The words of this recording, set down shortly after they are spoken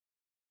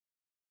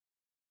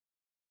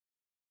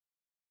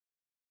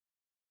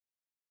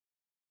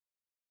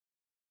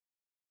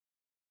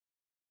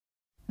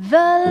The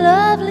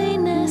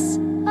loveliness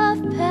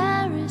of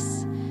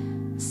Paris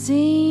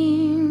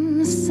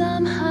seems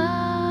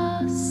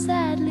somehow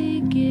sadly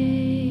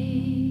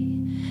gay.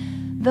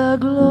 The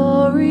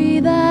glory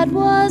that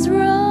was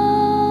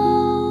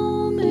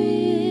Rome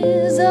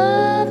is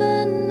of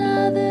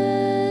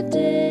another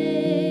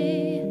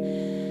day.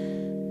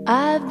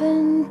 I've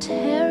been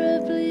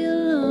terribly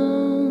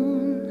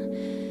alone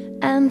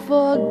and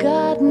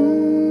forgotten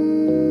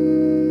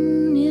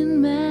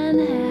in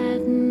Manhattan.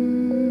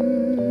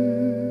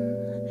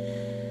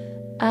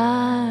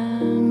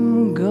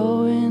 I'm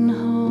going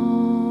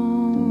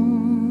home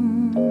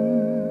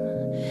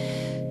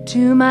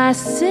to my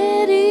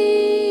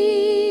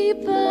city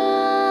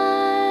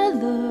by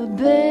the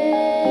bay.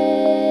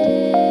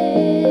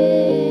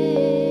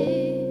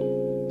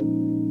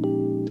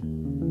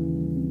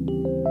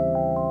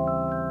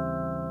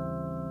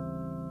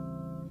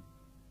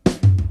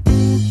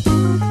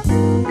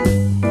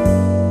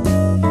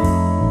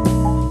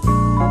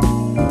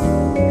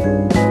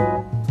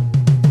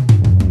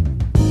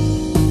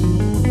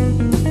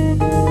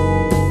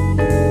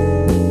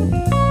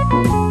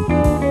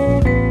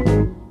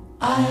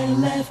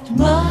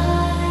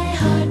 My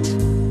heart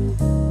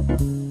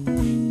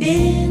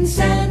in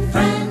San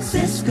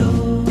Francisco,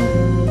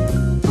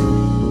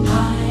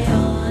 high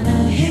on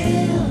a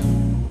hill,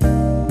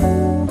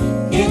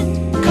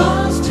 it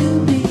calls to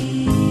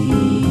me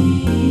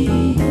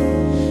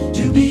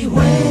to be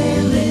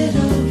where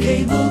little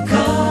cable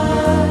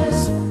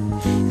cars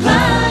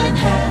climb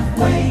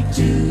halfway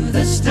to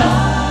the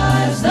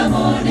stars. The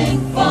morning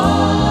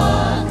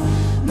fog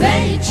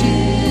may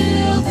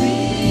chill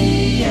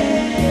the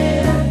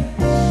air,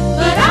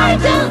 but I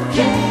don't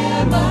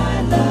care,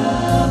 my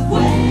love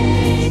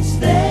waits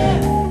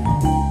there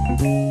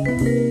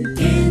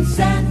in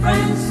San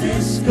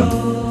Francisco,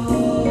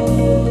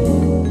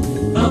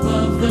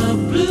 above the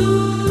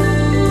blue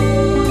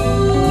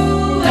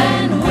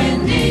and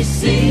windy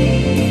sea.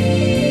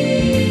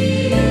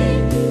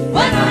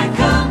 When I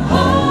come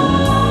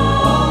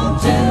home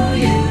to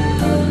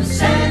you,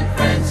 San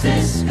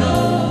Francisco,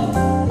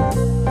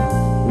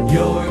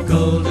 your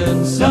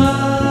golden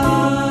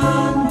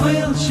sun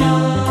will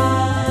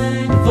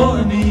shine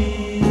for me.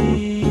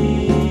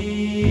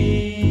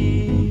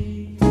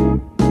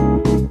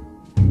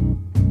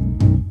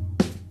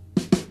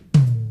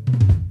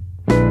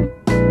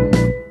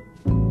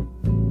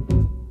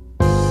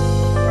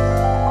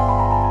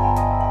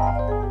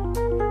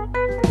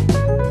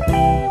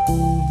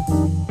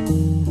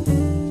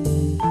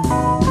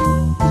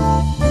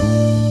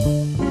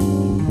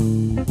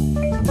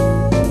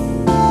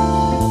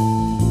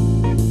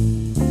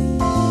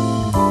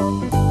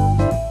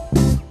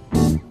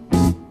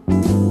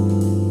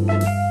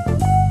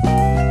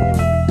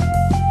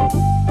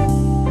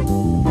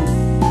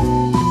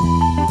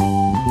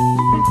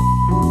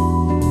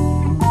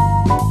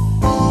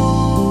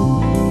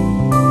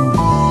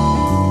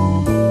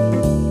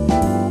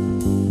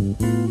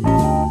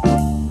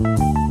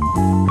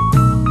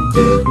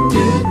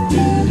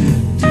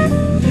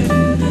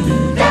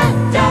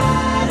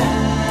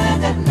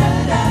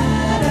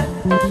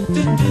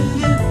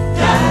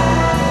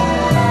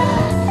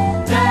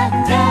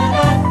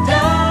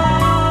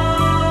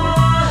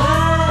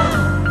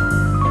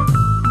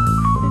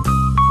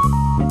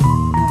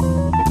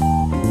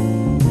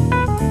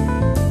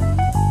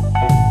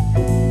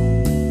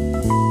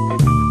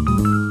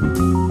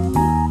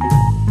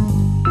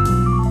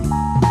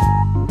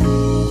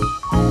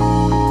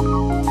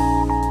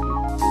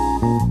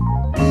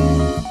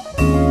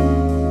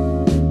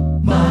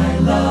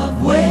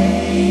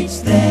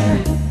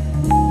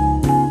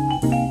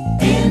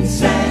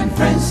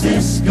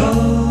 Francisco,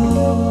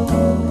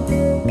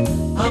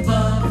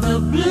 above the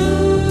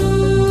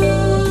blue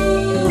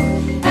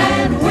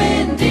and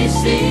windy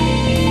sea.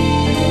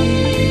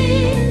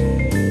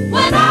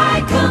 When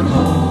I come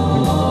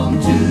home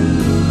to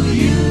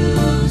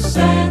you,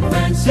 San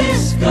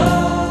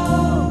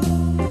Francisco,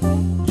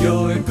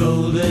 your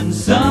golden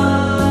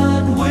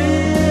sun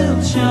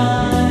will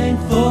shine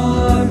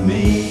for me.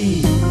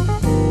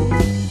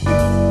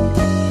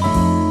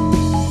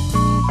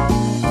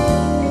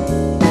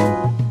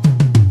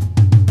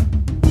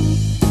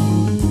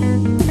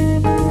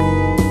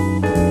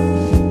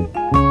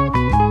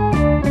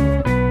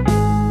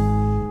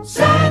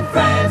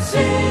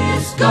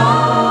 Francisco.